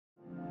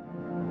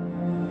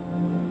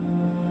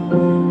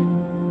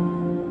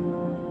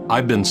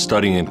I've been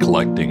studying and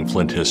collecting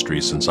Flint history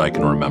since I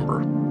can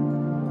remember.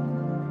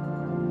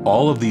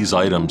 All of these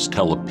items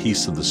tell a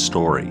piece of the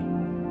story,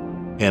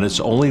 and it's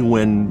only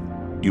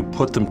when you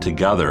put them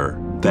together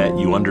that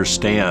you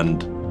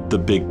understand the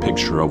big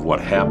picture of what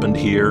happened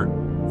here,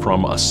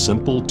 from a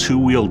simple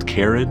two-wheeled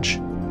carriage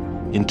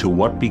into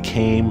what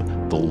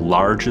became the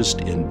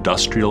largest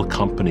industrial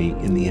company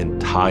in the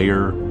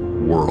entire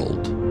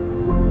world.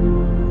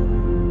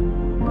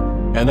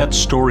 And that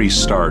story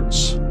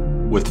starts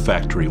with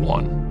Factory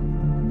One.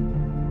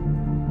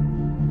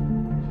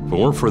 If it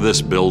weren't for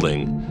this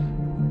building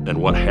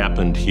and what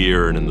happened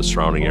here and in the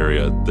surrounding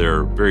area,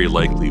 there very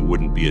likely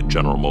wouldn't be a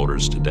General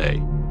Motors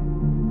today.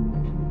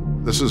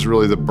 This is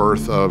really the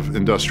birth of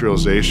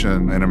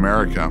industrialization in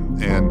America,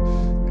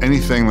 and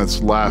anything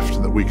that's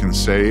left that we can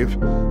save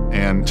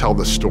and tell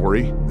the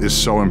story is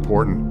so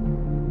important.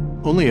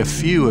 Only a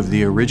few of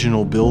the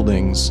original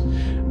buildings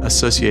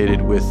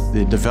associated with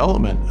the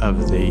development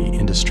of the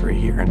industry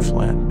here in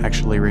Flint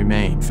actually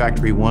remain,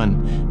 Factory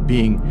One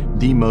being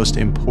the most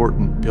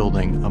important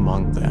building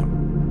among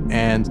them.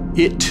 And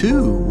it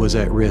too was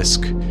at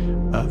risk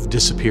of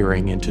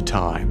disappearing into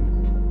time.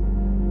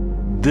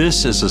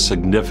 This is a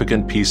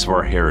significant piece of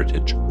our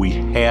heritage. We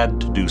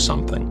had to do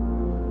something.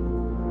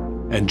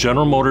 And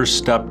General Motors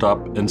stepped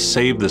up and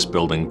saved this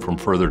building from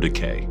further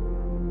decay.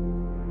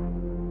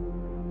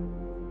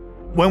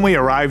 When we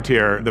arrived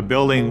here, the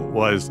building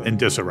was in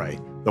disarray.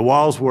 The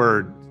walls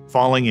were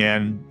falling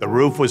in, the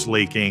roof was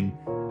leaking.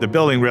 The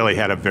building really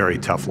had a very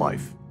tough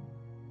life.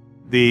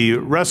 The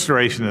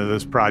restoration of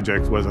this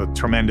project was a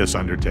tremendous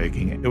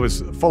undertaking. It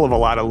was full of a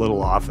lot of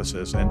little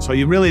offices, and so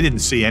you really didn't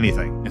see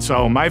anything. And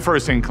so my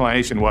first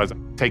inclination was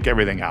take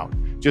everything out.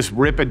 Just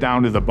rip it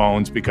down to the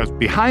bones, because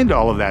behind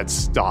all of that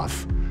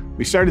stuff,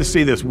 we started to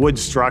see this wood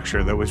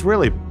structure that was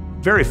really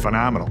very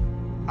phenomenal.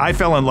 I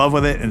fell in love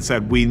with it and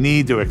said, we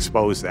need to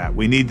expose that.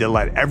 We need to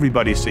let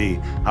everybody see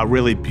how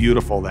really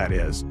beautiful that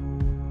is.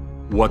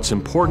 What's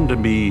important to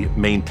be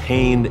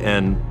maintained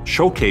and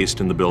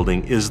showcased in the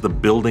building is the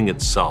building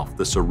itself,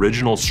 this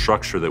original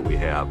structure that we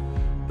have,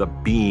 the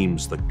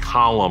beams, the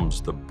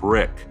columns, the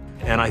brick.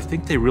 And I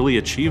think they really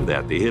achieved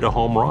that. They hit a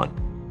home run.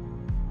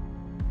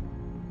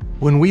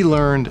 When we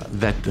learned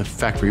that the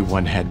Factory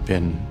One had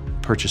been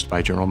purchased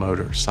by General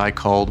Motors, I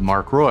called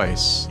Mark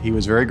Royce. He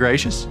was very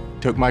gracious,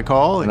 took my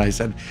call, and I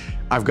said,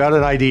 I've got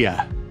an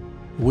idea.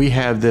 We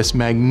have this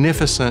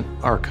magnificent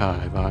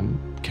archive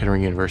on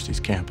Kettering University's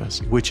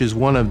campus, which is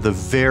one of the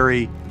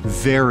very,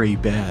 very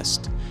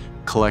best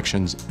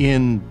collections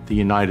in the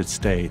United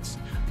States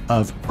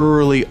of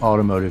early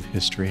automotive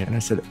history. And I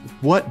said,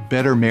 what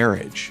better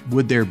marriage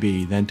would there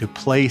be than to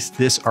place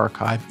this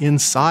archive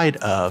inside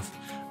of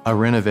a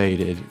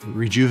renovated,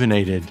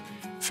 rejuvenated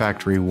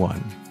Factory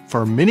One?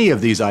 For many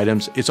of these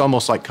items, it's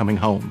almost like coming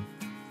home.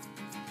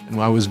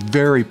 And I was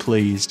very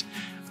pleased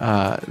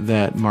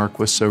that Mark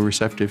was so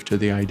receptive to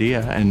the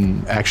idea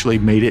and actually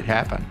made it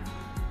happen.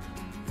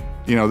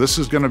 You know, this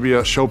is going to be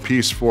a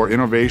showpiece for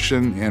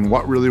innovation and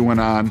what really went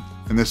on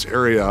in this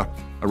area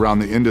around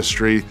the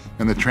industry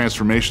and the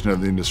transformation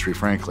of the industry,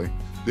 frankly.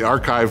 The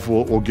archive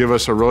will give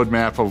us a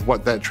roadmap of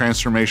what that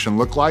transformation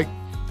looked like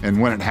and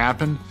when it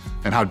happened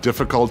and how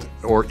difficult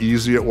or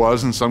easy it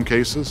was in some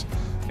cases,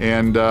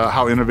 and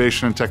how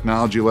innovation and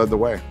technology led the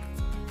way.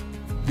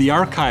 The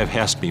archive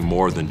has to be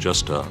more than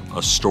just a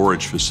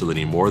storage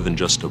facility, more than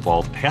just a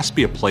vault. It has to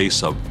be a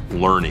place of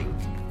learning.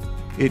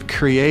 It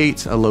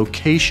creates a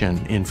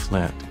location in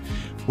Flint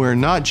where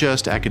not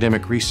just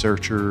academic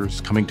researchers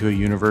coming to a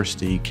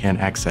university can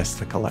access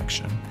the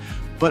collection,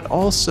 but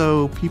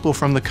also people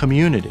from the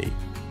community.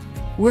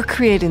 We're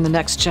creating the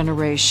next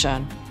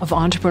generation of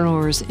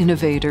entrepreneurs,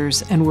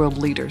 innovators, and world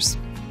leaders.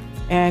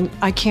 And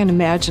I can't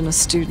imagine a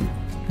student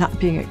not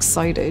being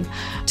excited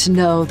to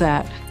know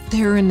that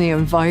they're in the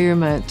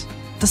environment,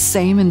 the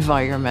same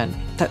environment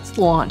that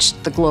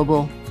launched the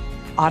global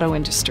auto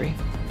industry.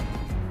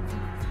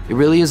 It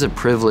really is a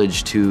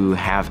privilege to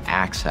have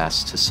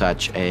access to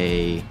such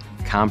a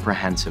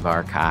comprehensive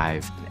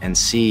archive and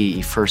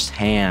see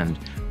firsthand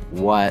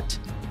what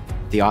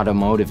the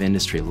automotive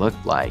industry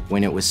looked like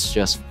when it was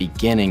just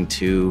beginning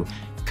to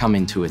come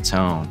into its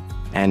own.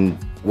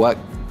 And what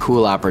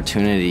cool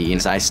opportunity,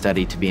 as I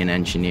studied to be an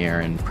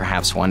engineer and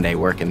perhaps one day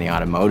work in the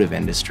automotive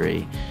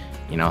industry,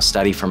 you know,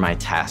 study for my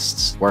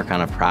tests, work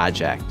on a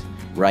project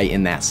right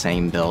in that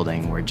same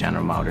building where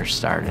General Motors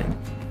started.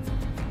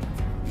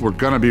 We're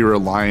going to be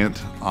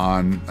reliant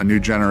on a new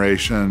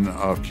generation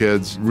of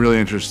kids really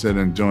interested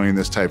in doing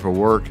this type of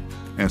work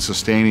and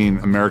sustaining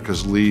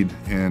America's lead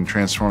in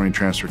transforming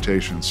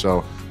transportation.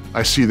 So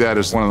I see that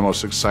as one of the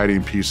most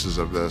exciting pieces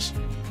of this.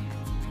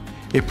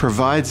 It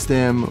provides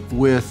them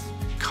with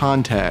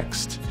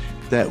context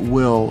that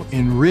will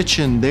enrich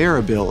their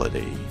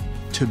ability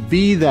to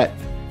be that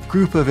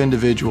group of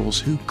individuals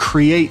who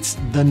creates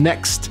the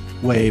next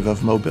wave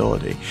of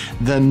mobility,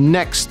 the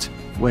next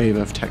wave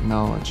of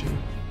technology.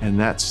 And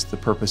that's the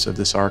purpose of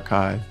this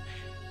archive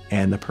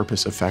and the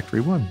purpose of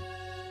Factory One.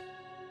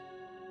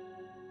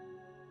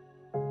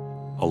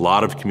 A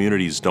lot of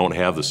communities don't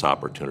have this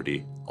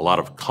opportunity. A lot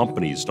of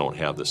companies don't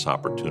have this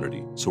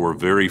opportunity. So we're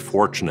very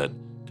fortunate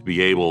to be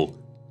able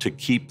to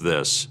keep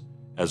this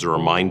as a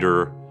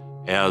reminder,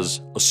 as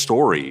a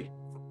story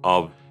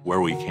of where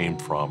we came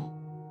from